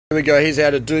Here we go, here's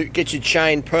how to get your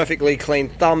chain perfectly clean.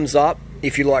 Thumbs up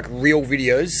if you like real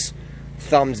videos,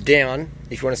 thumbs down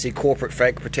if you want to see corporate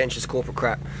fake, pretentious corporate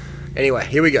crap. Anyway,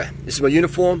 here we go. This is my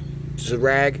uniform, this is a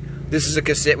rag, this is a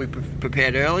cassette we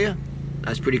prepared earlier.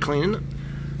 That's pretty clean, isn't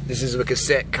it? This is a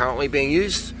cassette currently being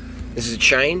used. This is a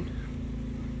chain.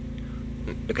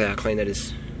 Look how clean that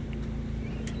is.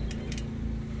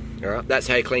 Alright, that's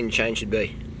how clean the chain should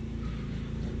be.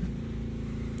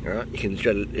 Alright, you can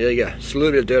there you go, just a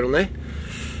little bit of dirt on there.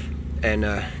 And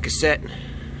cassette,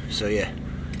 so yeah.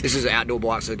 This is an outdoor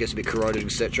bike, so it gets a bit corroded,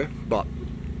 etc. But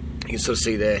you can sort of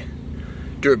see there,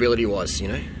 durability wise, you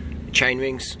know. Chain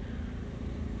rings.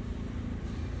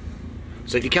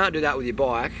 So if you can't do that with your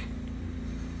bike,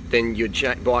 then your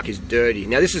bike is dirty.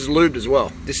 Now this is lubed as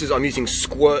well. I'm using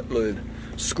squirt lube.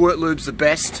 Squirt lube's the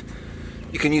best.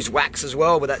 You can use wax as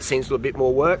well, but that seems to do a bit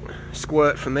more work.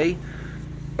 Squirt for me,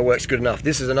 it works good enough.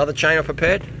 This is another chain I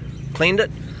prepared, cleaned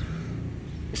it.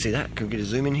 You see that? Can we get a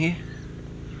zoom in here?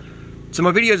 So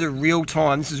my videos are real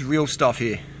time. This is real stuff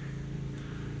here.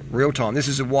 Real time. This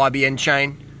is a YBN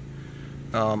chain.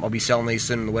 I'll be selling these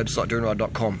soon on the website,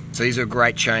 durianrider.com. So these are a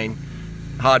great chain,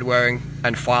 hard wearing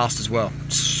and fast as well.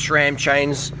 SRAM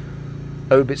chains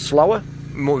are a bit slower,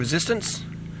 more resistance.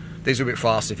 These are a bit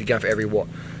faster if you're going for every watt.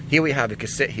 Here we have a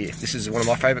cassette here. This is one of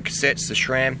my favourite cassettes, the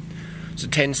SRAM. It's a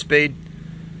 10 speed.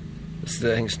 I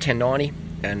think it's 1090,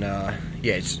 and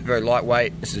yeah, it's very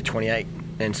lightweight. This is a 28,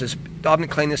 and so I haven't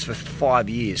cleaned this for 5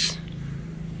 years.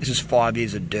 This is 5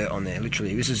 years of dirt on there,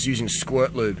 literally. This is using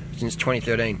squirt lube since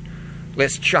 2013.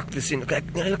 Let's chuck this in.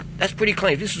 Look, that's pretty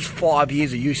clean. This was 5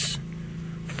 years of use.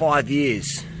 5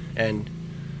 years, and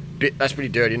that's pretty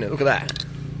dirty, isn't it? Look at that.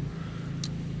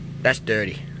 That's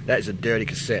dirty. That is a dirty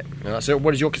cassette. Alright, so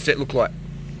what does your cassette look like?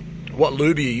 What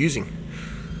lube are you using?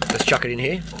 Let's chuck it in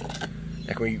here.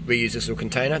 How can we reuse this little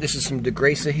container? This is some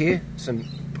degreaser here, some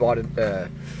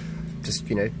just,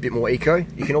 you know, a bit more eco.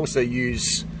 You can also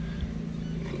use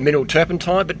mineral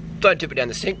turpentine, but don't dip it down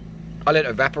the sink. I let it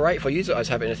evaporate. If I use it, I just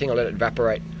have anything, I let it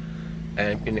evaporate.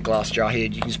 And in the glass jar here,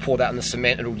 you can just pour that in the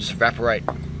cement, it'll just evaporate.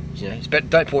 You know, it's better,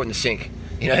 don't pour it in the sink.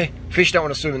 You know, fish don't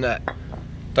want to swim in that.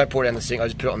 Don't pour it down the sink. I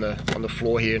just put it on the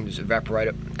floor here and just evaporate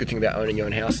it. Good thing about owning your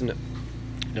own house, isn't it?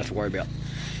 You don't have to worry about.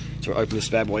 So we'll open this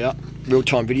bad boy up. Real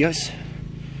time videos.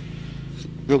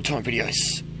 Real time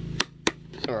videos.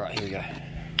 Alright, here we go.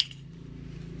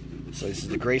 So this is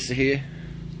the greaser here.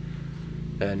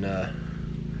 And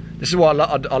this is why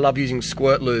I love using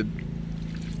squirt lube.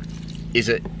 Is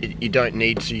you don't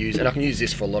need to use, and I can use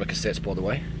this for a lot of cassettes, by the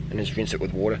way, and just rinse it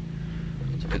with water.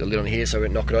 So put the lid on here so we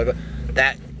don't knock it over.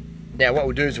 Now what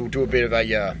we'll do is we'll do a bit of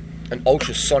an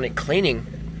ultrasonic cleaning.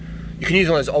 You can use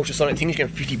one of those ultrasonic things, you get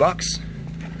 50 bucks.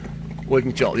 Or you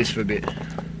can do like this for a bit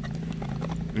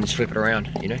and just flip it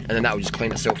around, you know, and then that will just clean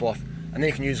itself off. And then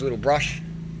you can use a little brush.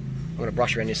 I've got a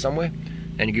brush around here somewhere,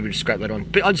 and you give it a scrape later on.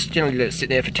 But I just generally let it sit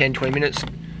there for 10-20 minutes,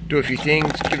 do a few things,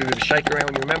 give it a bit of a shake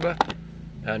around when you remember,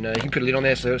 and you can put a lid on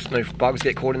there so no bugs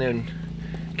get caught in there and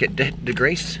get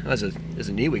degreased. There's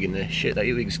an earwig in there. Shit, that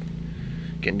earwig's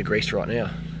getting degreased right now.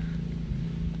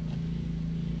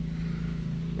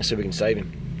 Let's see if we can save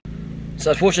him.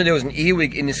 So unfortunately there was an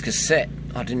earwig in this cassette.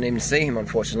 I didn't even see him,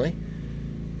 unfortunately.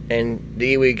 And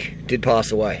the earwig did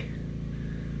pass away.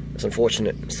 That's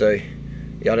unfortunate. So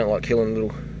yeah, I don't like killing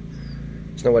little.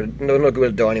 It's not a good way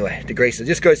to die anyway. Degrease it.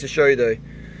 Just goes to show you though,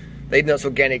 even though it's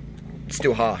organic, it's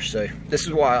still harsh. So this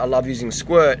is why I love using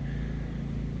squirt.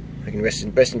 I can rest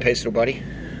in peace, little buddy.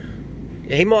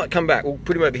 Yeah, he might come back. We'll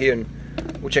put him over here and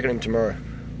we'll check on him tomorrow.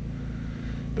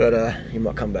 But he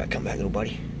might come back, little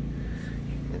buddy.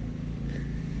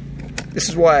 This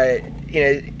is why, you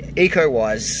know,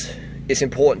 eco-wise, it's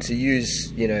important to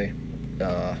use, you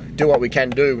know, do what we can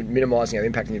do with minimising our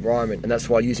impact on the environment, and that's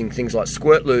why using things like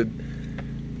squirt lube,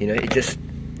 you know,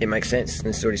 it makes sense, and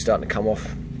it's already starting to come off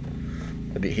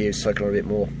a bit here, soaking on a bit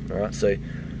more. All right, so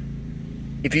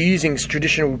if you're using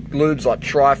traditional lubes like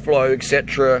Tri-Flow,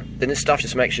 etc., then this stuff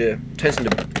just makes you turns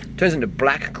into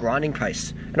black grinding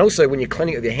paste. And also when you're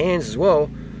cleaning it with your hands as well,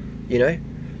 you know,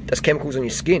 that's chemicals on your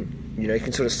skin. You know, you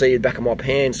can sort of see the back of my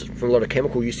hands from a lot of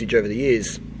chemical usage over the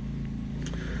years.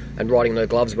 And riding no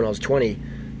gloves when I was 20,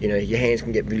 you know, your hands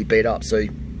can get really beat up. So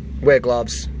wear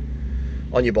gloves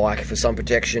on your bike for sun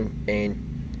protection,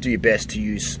 and do your best to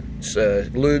use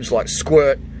lubes like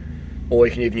squirt, or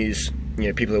you can even use, you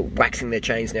know, people are waxing their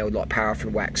chains now with like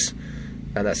paraffin wax,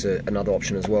 and that's another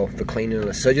option as well for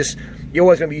cleanliness. So just, you're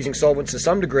always going to be using solvents to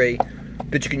some degree,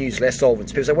 but you can use less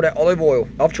solvents. People say, what about olive oil?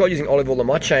 I've tried using olive oil on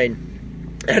my chain,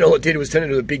 and all it did was turn it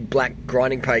into a big black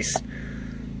grinding paste,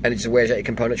 and it just wears out your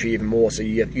componentry even more, so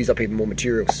you use up even more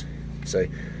materials. So,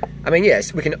 I mean,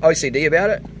 yes, we can OCD about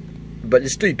it, but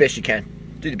just do the best you can.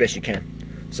 Do the best you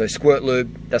can. So squirt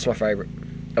lube, that's my favourite.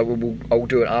 I will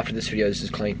do it after this video. This is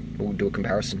clean. We'll do a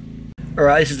comparison.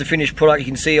 Alright, this is the finished product. You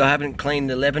can see I haven't cleaned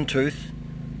the 11 tooth.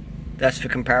 That's for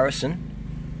comparison.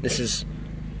 This is,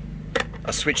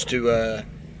 I switched to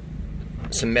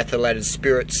some methylated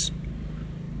spirits,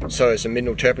 so some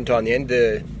mineral turpentine in the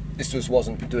end. This just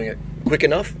wasn't doing it quick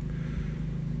enough,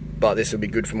 but this will be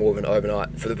good for more of an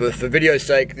overnight. For video's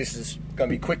sake, this is going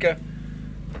to be quicker,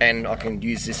 and I can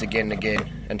use this again and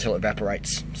again until it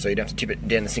evaporates, so you don't have to tip it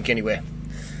down the sink anywhere.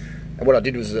 And what I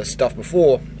did was the stuff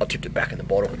before, I tipped it back in the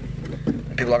bottle.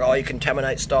 And people are like, oh, you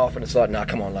contaminate stuff, and it's like, nah,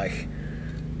 come on, like,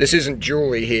 this isn't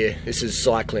jewelry here, this is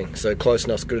cycling, so close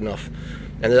enough's good enough.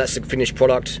 And that's the finished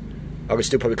product. I could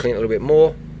still probably clean it a little bit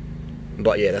more,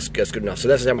 but yeah, that's good enough. So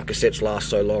that's how my cassettes last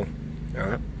so long.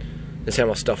 Alright, that's how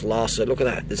my stuff lasts. So look at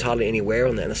that, there's hardly any wear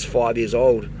on that, and that's 5 years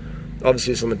old.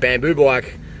 Obviously it's on the bamboo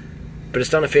bike, but it's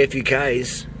done a fair few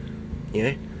Ks, you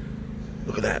know.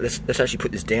 Look at that, let's actually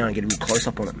put this down and get a real close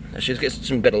up on it. Let's just get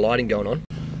some better lighting going on.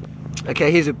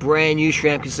 Okay, here's a brand new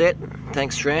SRAM cassette.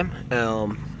 Thanks SRAM.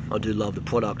 I do love the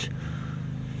product.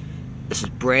 This is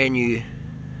brand new,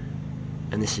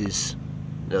 and this is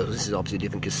obviously a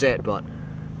different cassette, but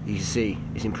you can see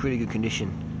it's in pretty good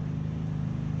condition.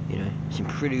 You know, it's in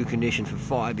pretty good condition for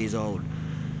 5 years old. Do you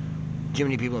know how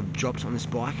many people have dropped on this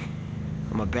bike,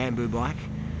 on my bamboo bike,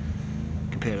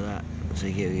 compared to that? So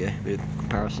here we go, bit of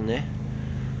comparison there.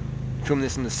 Filmed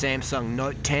this on the Samsung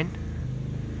Note 10.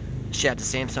 Shout out to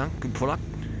Samsung, good product.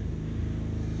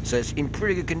 So it's in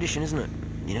pretty good condition, isn't it?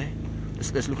 You know,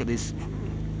 let's look at this.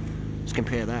 Let's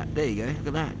compare that. There you go. Look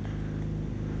at that.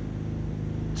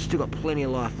 Still got plenty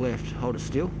of life left. Hold it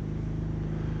still.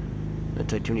 Don't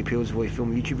take too many pills before you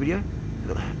film a YouTube video.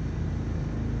 Look at that.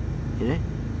 You know.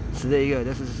 So there you go.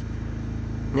 This is.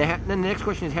 Now, then the next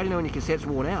question is, how do you know when your cassette's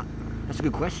worn out? That's a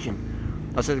good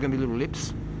question. I said there's going to be little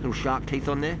lips, little shark teeth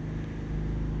on there.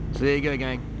 So there you go,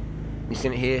 gang. You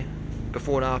seen it here,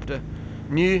 before and after.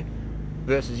 New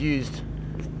versus used.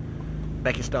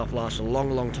 Make your stuff last a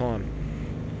long, long time.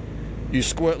 Use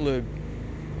squirt lube,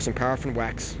 some paraffin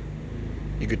wax,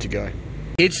 you're good to go.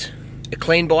 Kids, a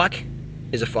clean bike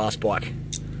is a fast bike.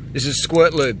 This is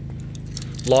squirt lube,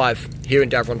 live here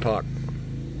in Davron Park.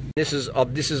 This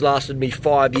has lasted me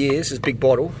 5 years. This big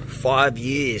bottle, 5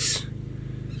 years.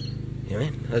 You know,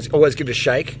 I always give it a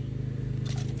shake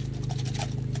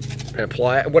and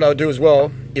apply it. And what I'll do as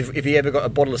well, if you ever got a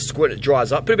bottle of squirt and it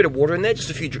dries up, put a bit of water in there, just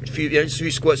a few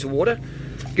squirts of water,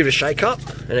 give it a shake up,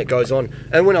 and it goes on.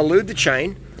 And when I lube the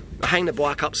chain, I hang the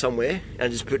bike up somewhere and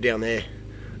just put it down there,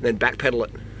 and then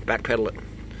backpedal it.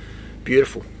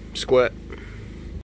 Beautiful. Squirt.